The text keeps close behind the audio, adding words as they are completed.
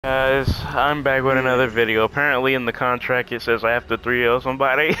Guys, I'm back with another video. Apparently in the contract it says I have to 3L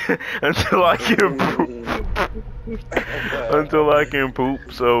somebody until I can poop. Until I can poop,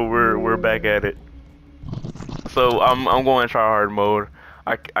 so we're back at it. So I'm going try hard mode.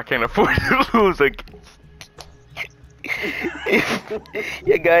 I can't afford to lose again.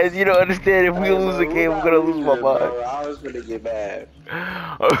 Yeah guys, you don't understand, if we lose a game I'm gonna lose my mind. Bro, I was gonna get mad.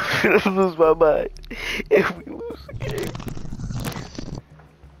 I'm gonna lose my mind if we lose a game.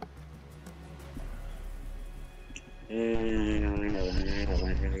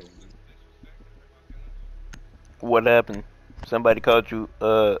 What happened? Somebody called you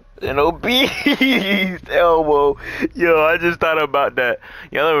an obese Elmo. Yo, I just thought about that.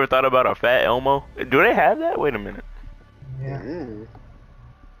 Y'all ever thought about a fat Elmo? Do they have that? Wait a minute. Yeah.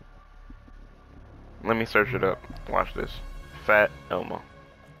 Let me search it up. Watch this. Fat Elmo.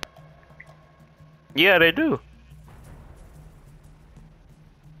 Yeah, they do.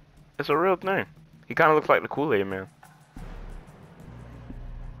 It's a real thing. He kind of looks like the Kool-Aid Man.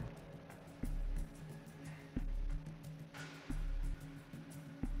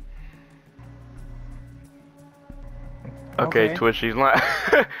 Okay, Twitch, he's not.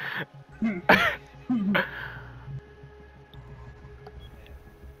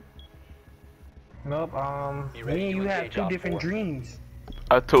 Nope, me and you have two different dreams.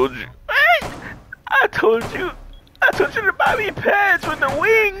 I told you. I told you. I told you to buy me pads with the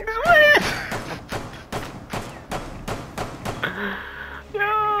wings. What?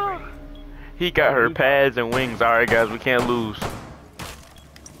 Yo. He got her pads and wings. Alright, guys, we can't lose.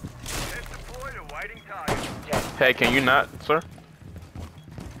 Hey, can you not, sir?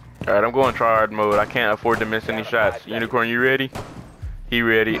 Alright, I'm going tryhard mode. I can't afford to miss any shots. Unicorn, you ready? He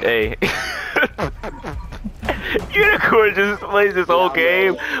ready. Hey. Unicorn just plays this whole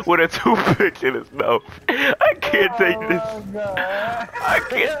game with a toothpick in his mouth. I can't take this. I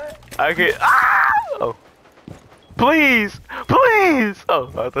can't. Ah! Oh. Please! Please! Oh,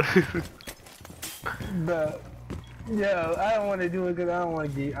 I thought. Bro. Yo, I don't want to do it because I don't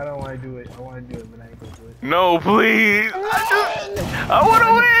want to do it. I want to do it, but I ain't gonna do it. No, please! I want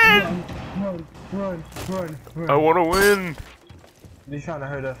to win! Run. I want to win! They're trying to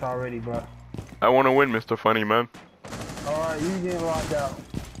hurt us already, bro. I want to win, Mr. Funny Man. Alright, you getting locked out.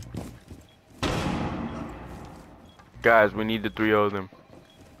 Guys, we need to 3-0 them.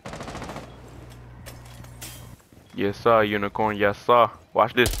 Yes, sir, Unicorn. Yes, sir.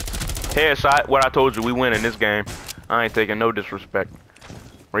 Watch this. Headshot. What I told you, we win in this game. I ain't taking no disrespect.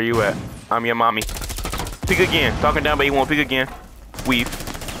 Where you at? I'm your mommy. Pick again. Talking down, but he won't pick again. Weave.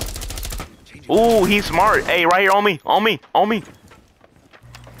 Ooh, he's smart. Hey, right here on me. On me. On me.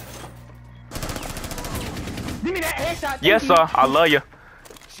 Give me that headshot. Yes, sir. I love you.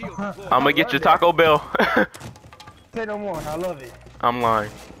 I'm gonna get you Taco Bell. Say no more. I love it. I'm lying.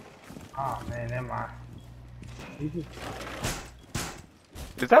 Oh, man, never mind.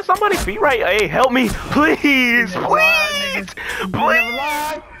 Is that somebody's feet right? Hey, help me. Please. Please. Please.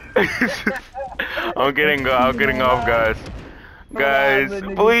 I'm getting off, guys. Guys,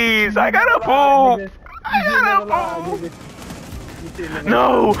 please. I gotta poop. I gotta poop.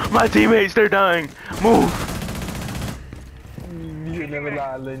 No, my teammates, they're dying. Move. You never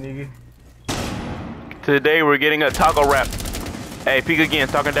lie, little nigga. Today we're getting a taco wrap. Hey, peek again.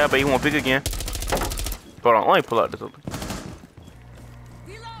 Talking down, but he won't peek again. Hold on, let me pull out this other.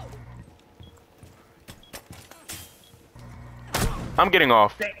 I'm getting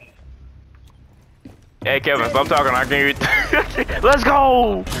off. Hey Kevin, stop talking. I can't even. Let's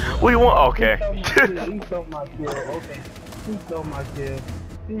go. We won. Okay. He stole my kill. Okay. He stole my kill.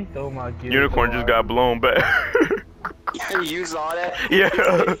 He stole my kill. Unicorn just got blown back. You saw that? Yeah.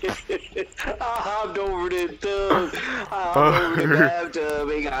 I hopped over the tub. I hopped over the bathtub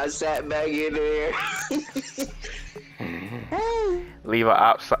and I sat back in there. Leave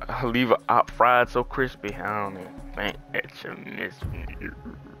a op fried so crispy. I don't even think that's in this.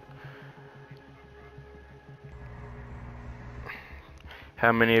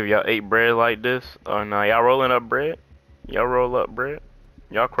 How many of y'all ate bread like this? Oh no, y'all rolling up bread? Y'all roll up bread?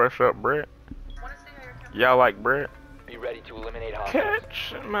 Y'all crush up bread? Y'all like bread? Be ready to eliminate hostiles.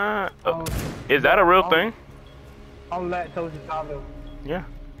 Catch my. Is that a real thing? I'm lactose intolerant. Yeah.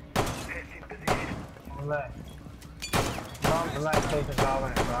 I'm lactose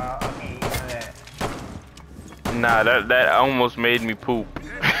intolerant, bro. I can't eat none of that. Nah, that almost made me poop.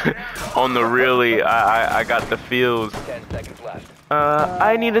 On the really, I got the feels. 10 seconds left.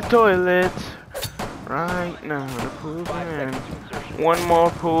 I need a toilet right now to poop in. One more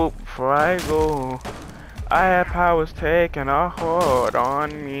poop before I go. I have powers taking a hold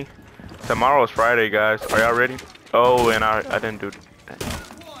on me. Tomorrow's Friday, guys. Are y'all ready? Oh, and I didn't do that.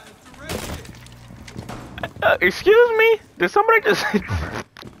 Excuse me? Did somebody just...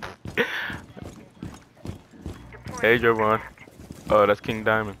 Hey, Javon. Oh, that's King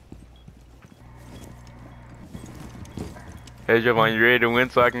Diamond. Hey, Javon, you ready to win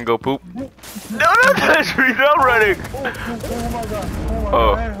so I can go poop? No, don't touch me. I'm running.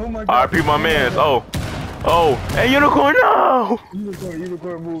 Oh my god. RP my mans. Oh. Oh. Hey, Unicorn, no.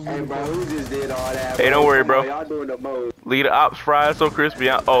 Unicorn move. Hey, bro, who just did all that? Hey, don't worry, bro. Y'all doing the most. Lead the ops fries so crispy.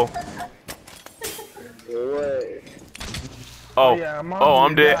 Oh. What? Oh. Yeah, Oh,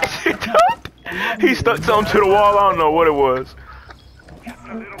 I'm dead. He stuck something to the wall. I don't know what it was.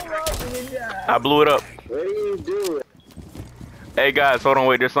 I blew it up. What are you doing? Hey guys, hold on,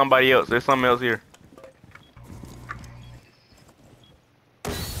 wait. There's somebody else. There's something else here.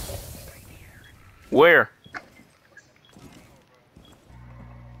 Where?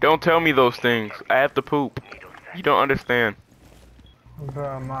 Don't tell me those things. I have to poop. You don't understand.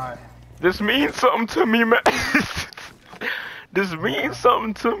 Bro, my. This means something to me, man. This means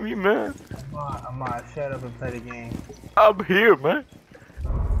something to me, man. I'm gonna shut up and play the game. I'm here, man.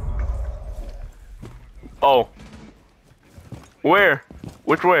 Oh. Where?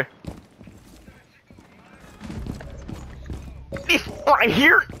 Which way? This right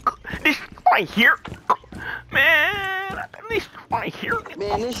here. This right here. Man, this right here.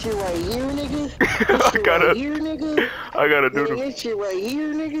 Man, this shit right here, nigga. I gotta. Right here, nigga. I gotta do Man, this. this shit right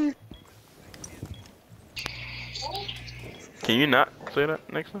here, nigga. Can you not say that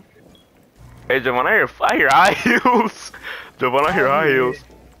next time? Hey, Javon, I hear high heels. Javon, I hear high heels.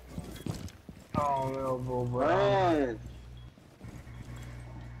 Oh no, bro. Man.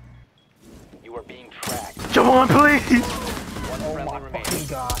 You are being tracked. Javon, please. One Oh friendly my remaining. fucking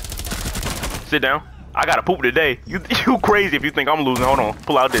god. Sit down. I gotta poop today. You crazy if you think I'm losing. Hold on.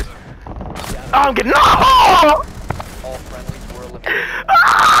 Pull out this. I'm getting. No! All friendlies were eliminated.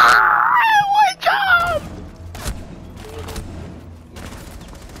 What job?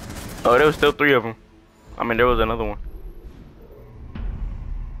 Oh, there was still 3 of them. I mean, there was another one.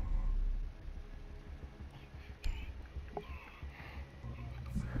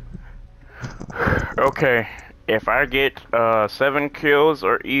 Okay, if I get 7 kills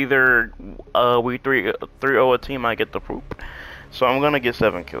or either we 3-0 a team, I get the poop. So I'm gonna get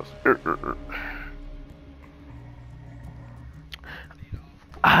 7 kills.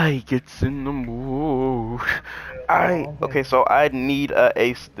 I gets in the mood. Okay, so I need a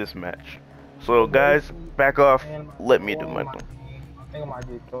ace this match. So guys, back off. Let me do my thing. I think I might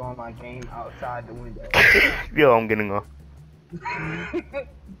just throw my game outside the window. Yo, I'm getting off.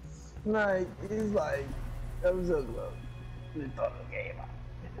 Like, it's like, that was so close. Just throw the game out.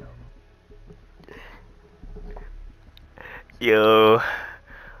 Yo,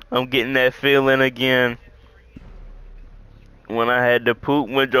 I'm getting that feeling again. When I had to poop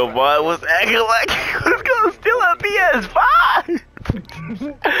when Javon was acting like he was gonna steal a PS5.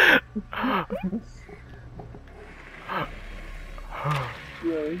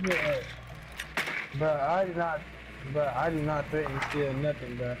 Yeah. But I did not threaten to steal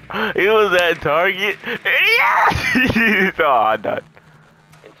nothing, bro. He was at Target. Yeah! Oh, I died.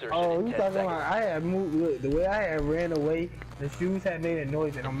 Insertion Oh, in you 10 talking seconds. about, I had moved, look, the way I had ran away, the shoes had made a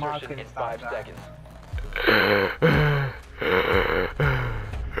noise and my Insertion in couldn't stop 5 that. seconds.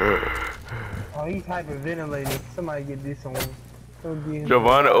 Oh, he's hyperventilating. Somebody get this on.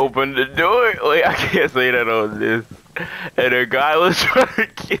 Javon opened the door. Wait, I can't say that on this. And the guy was trying to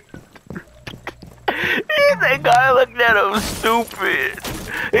get. That guy looked at him stupid.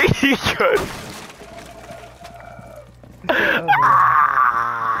 He just.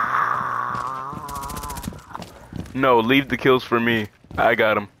 No, leave the kills for me. I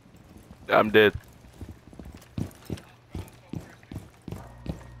got him. I'm dead.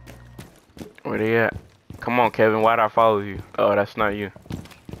 Where they at? Come on, Kevin. Why'd I follow you? Oh, that's not you.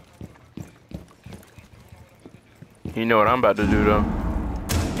 You know what I'm about to do, though.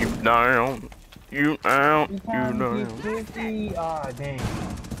 You down. You out. You down. Ah, dang.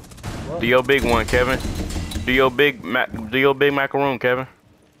 Do your big one, Kevin. Do your big macaroon, Kevin.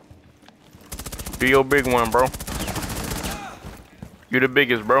 Do your big one, bro. You the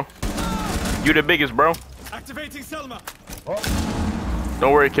biggest, bro. You the biggest, bro. Activating Selma.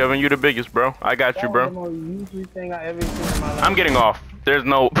 Don't worry, Kevin. You the biggest, bro. I got you, bro. That was the most useless thing I ever seen in my life. I'm getting off. There's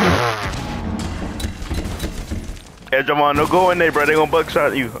no. Hey, Javon, no go in there, bro. They gonna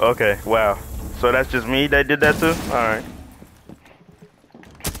buckshot you. Okay, wow. So that's just me that did that too? Alright.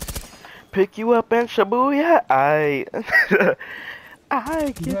 Pick you up and Shibuya. I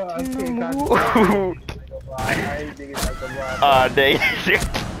get in the mood. I hate niggas like a bro. Ah, dang. I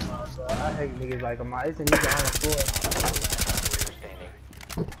hate niggas like a bro. It's a nigga on the floor. Standing.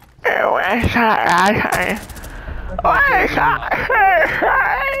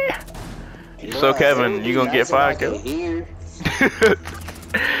 So Kevin, you gonna get fired, Kevin?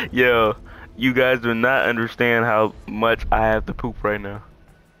 Yo, you guys do not understand how much I have to poop right now.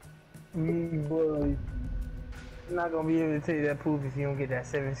 Boy, I'm not gonna be able to tell you that poop if you don't get that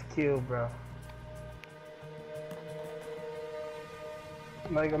 7th kill, bro.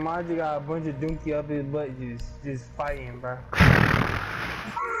 Like, Amaji got a bunch of donkey up his butt just fighting, bro.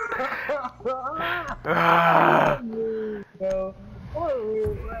 Bro,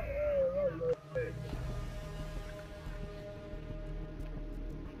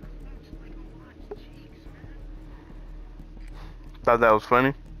 Thought that was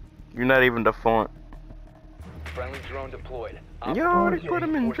funny. You're not even the font. Friendly drone deployed. Yo, they put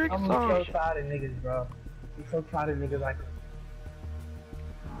him in Drake's I'm song. so tired of niggas, bro. I'm so tired of niggas like.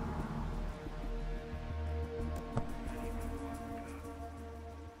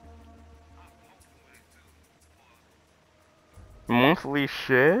 Monthly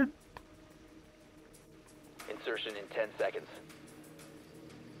shed? Insertion in 10 seconds.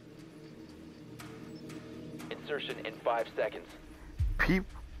 Insertion in 5 seconds.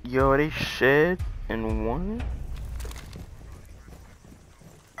 Yo, they shed in one?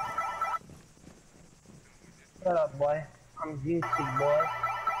 Shut up, boy. I'm juicy, boy.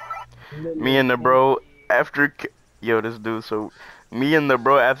 Me and the bro after this dude. So me and the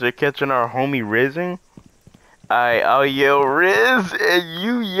bro after catching our homie Rizzing, I'll yell Riz and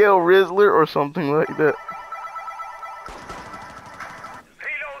you yell Rizzler or something like that.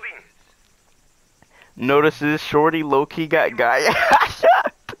 Reloading. Notices Shorty low key got guy.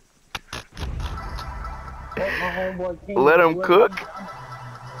 Let him cook.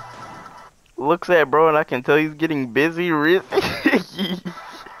 Looks at bro and I can tell he's getting busy. Riz.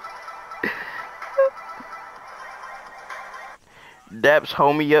 Daps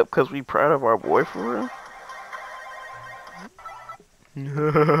homie up cause we proud of our boy for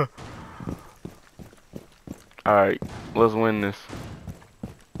real. Alright, let's win this.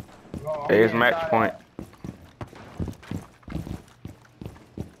 Hey, it's max point.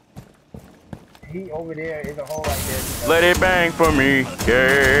 He over there is a hole right there. Let it bang for me,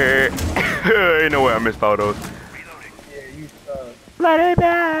 yeah. Ain't no way I missed all those. Yeah, you suck. Let it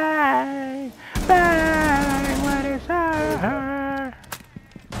bang, bang, let it bang.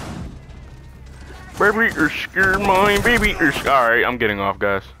 Baby, you're scared, mine, baby, you're scared. Alright, I'm getting off,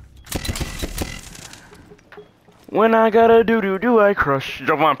 guys. When I gotta do, I crush.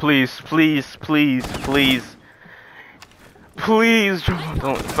 Javon, please, please, please, please. Please,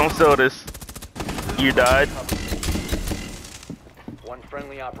 Javon, don't sell this. You died. One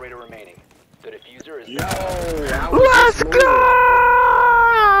friendly operator remaining. The diffuser is Let's go!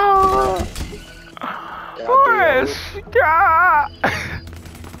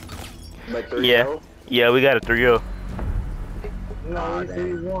 Let's go! Yeah, we got a 3-0. No, it was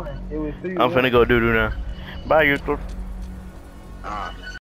 3-1. It was 3-1. I'm finna go doo-doo now. Bye, YouTube.